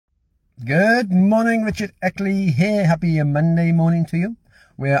Good morning, Richard Eckley here. Happy Monday morning to you.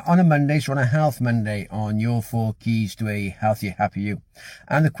 We're on a Monday, so on a Health Monday on your 4 keys to a healthier, happier you.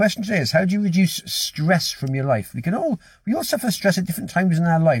 And the question today is, how do you reduce stress from your life? We all suffer stress at different times in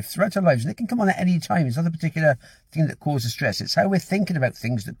our life, throughout our lives, and it can come on at any time. It's not a particular thing that causes stress. It's how we're thinking about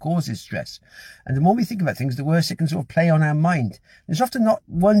things that causes stress. And the more we think about things, the worse it can sort of play on our mind. There's often not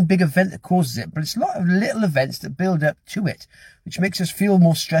one big event that causes it, but it's a lot of little events that build up to it, which makes us feel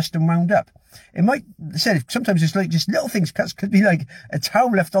more stressed and wound up. It might, sometimes it's like just little things. Could be like a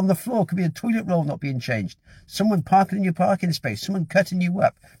towel left on the floor, could be a toilet roll not being changed, someone parking in your parking space, someone cutting you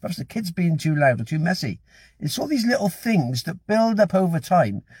up, perhaps the kids being too loud or too messy. It's all these little things that build up over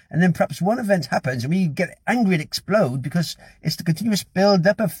time, and then perhaps one event happens and we get angry and explode because it's the continuous build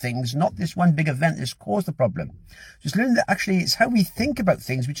up of things, not this one big event that's caused the problem. Just learning that actually it's how we think about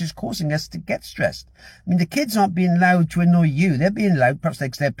things which is causing us to get stressed. I mean, the kids aren't being loud to annoy you. They're being loud perhaps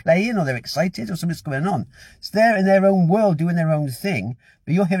because they're playing or they're excited or something's going on. It's they're in their own world doing their own thing,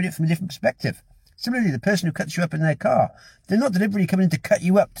 but you're hearing it from a different perspective. Similarly, the person who cuts you up in their car, they're not deliberately coming in to cut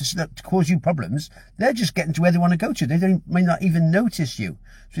you up to cause you problems. They're just getting to where they want to go to. They may not even notice you.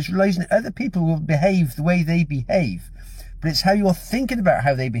 So it's realizing that other people will behave the way they behave. But it's how you're thinking about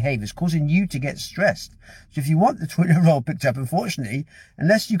how they behave is causing you to get stressed. So if you want the toilet roll picked up, unfortunately,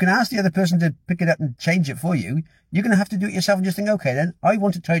 unless you can ask the other person to pick it up and change it for you, you're going to have to do it yourself and just think, okay, then I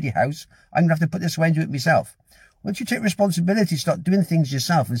want a tidy house. I'm going to have to put this away and do it myself. Once you take responsibility, start doing things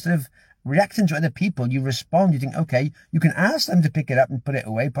yourself, instead of reacting to other people, you respond. You think, okay, you can ask them to pick it up and put it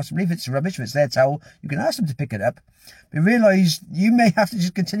away. Possibly if it's rubbish, if it's their towel, you can ask them to pick it up. But realize you may have to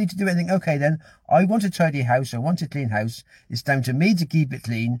just continue to do it and think, okay, then I want a tidy house. I want a clean house. It's down to me to keep it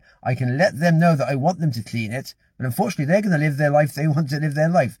clean. I can let them know that I want them to clean it. But unfortunately, they're going to live their life. They want to live their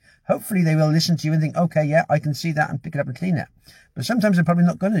life. Hopefully they will listen to you and think, okay, yeah, I can see that and pick it up and clean it. But sometimes they're probably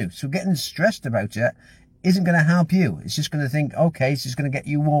not going to. So getting stressed about it isn't going to help you. It's just going to think, okay, it's just going to get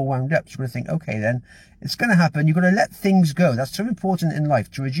you all wound up. It's going to think, okay, then it's going to happen. You've got to let things go. That's so important in life.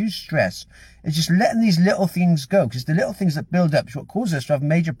 To reduce stress, it's just letting these little things go, because the little things that build up is what causes us to have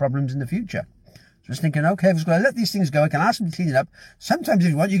major problems in the future. So just thinking, okay, I've just got to let these things go. I can ask them to clean it up. Sometimes if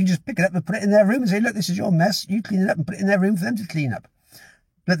you want, you can just pick it up and put it in their room and say, look, this is your mess. You clean it up and put it in their room for them to clean up.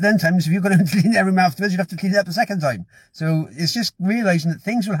 But then times, if you're going to clean their room afterwards, you'd have to clean it up a second time. So it's just realizing that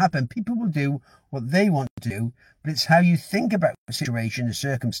things will happen. People will do what they want to do, but it's how you think about the situation, the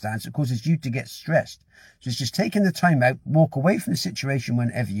circumstance that causes you to get stressed. So it's just taking the time out, walk away from the situation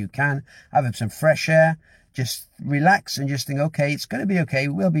whenever you can, have some fresh air, just relax and just think, okay, it's going to be okay.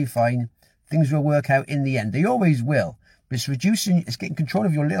 We'll be fine. Things will work out in the end. They always will. But it's getting control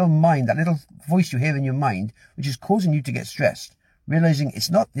of your little mind, that little voice you hear in your mind, which is causing you to get stressed. Realizing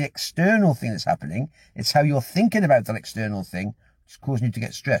it's not the external thing that's happening, it's how you're thinking about that external thing which is causing you to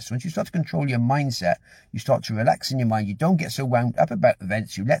get stressed. Once you start to control your mindset, you start to relax in your mind. You don't get so wound up about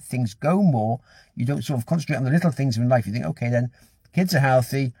events. You let things go more. You don't sort of concentrate on the little things in life. You think, okay, then the kids are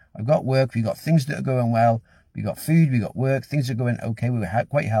healthy. I've got work. We've got things that are going well. We've got food. We've got work. Things are going okay. We're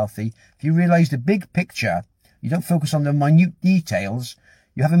quite healthy. If you realize the big picture, you don't focus on the minute details.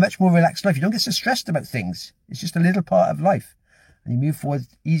 You have a much more relaxed life. You don't get so stressed about things. It's just a little part of life. And you move forward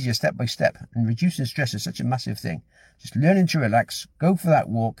easier step by step. And reducing stress is such a massive thing. Just learning to relax, go for that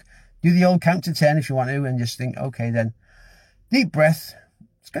walk, do the old count to 10 if you want to, and just think, okay, then deep breath.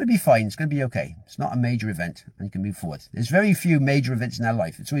 It's going to be fine. It's going to be okay. It's not a major event, and you can move forward. There's very few major events in our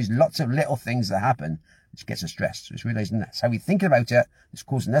life. It's always lots of little things that happen which gets us stressed. So it's realizing that's how we think about it. It's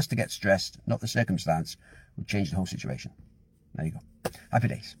causing us to get stressed, not the circumstance. Will change the whole situation. There you go. Happy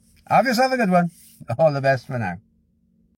days. Have yourself a good one. All the best for now.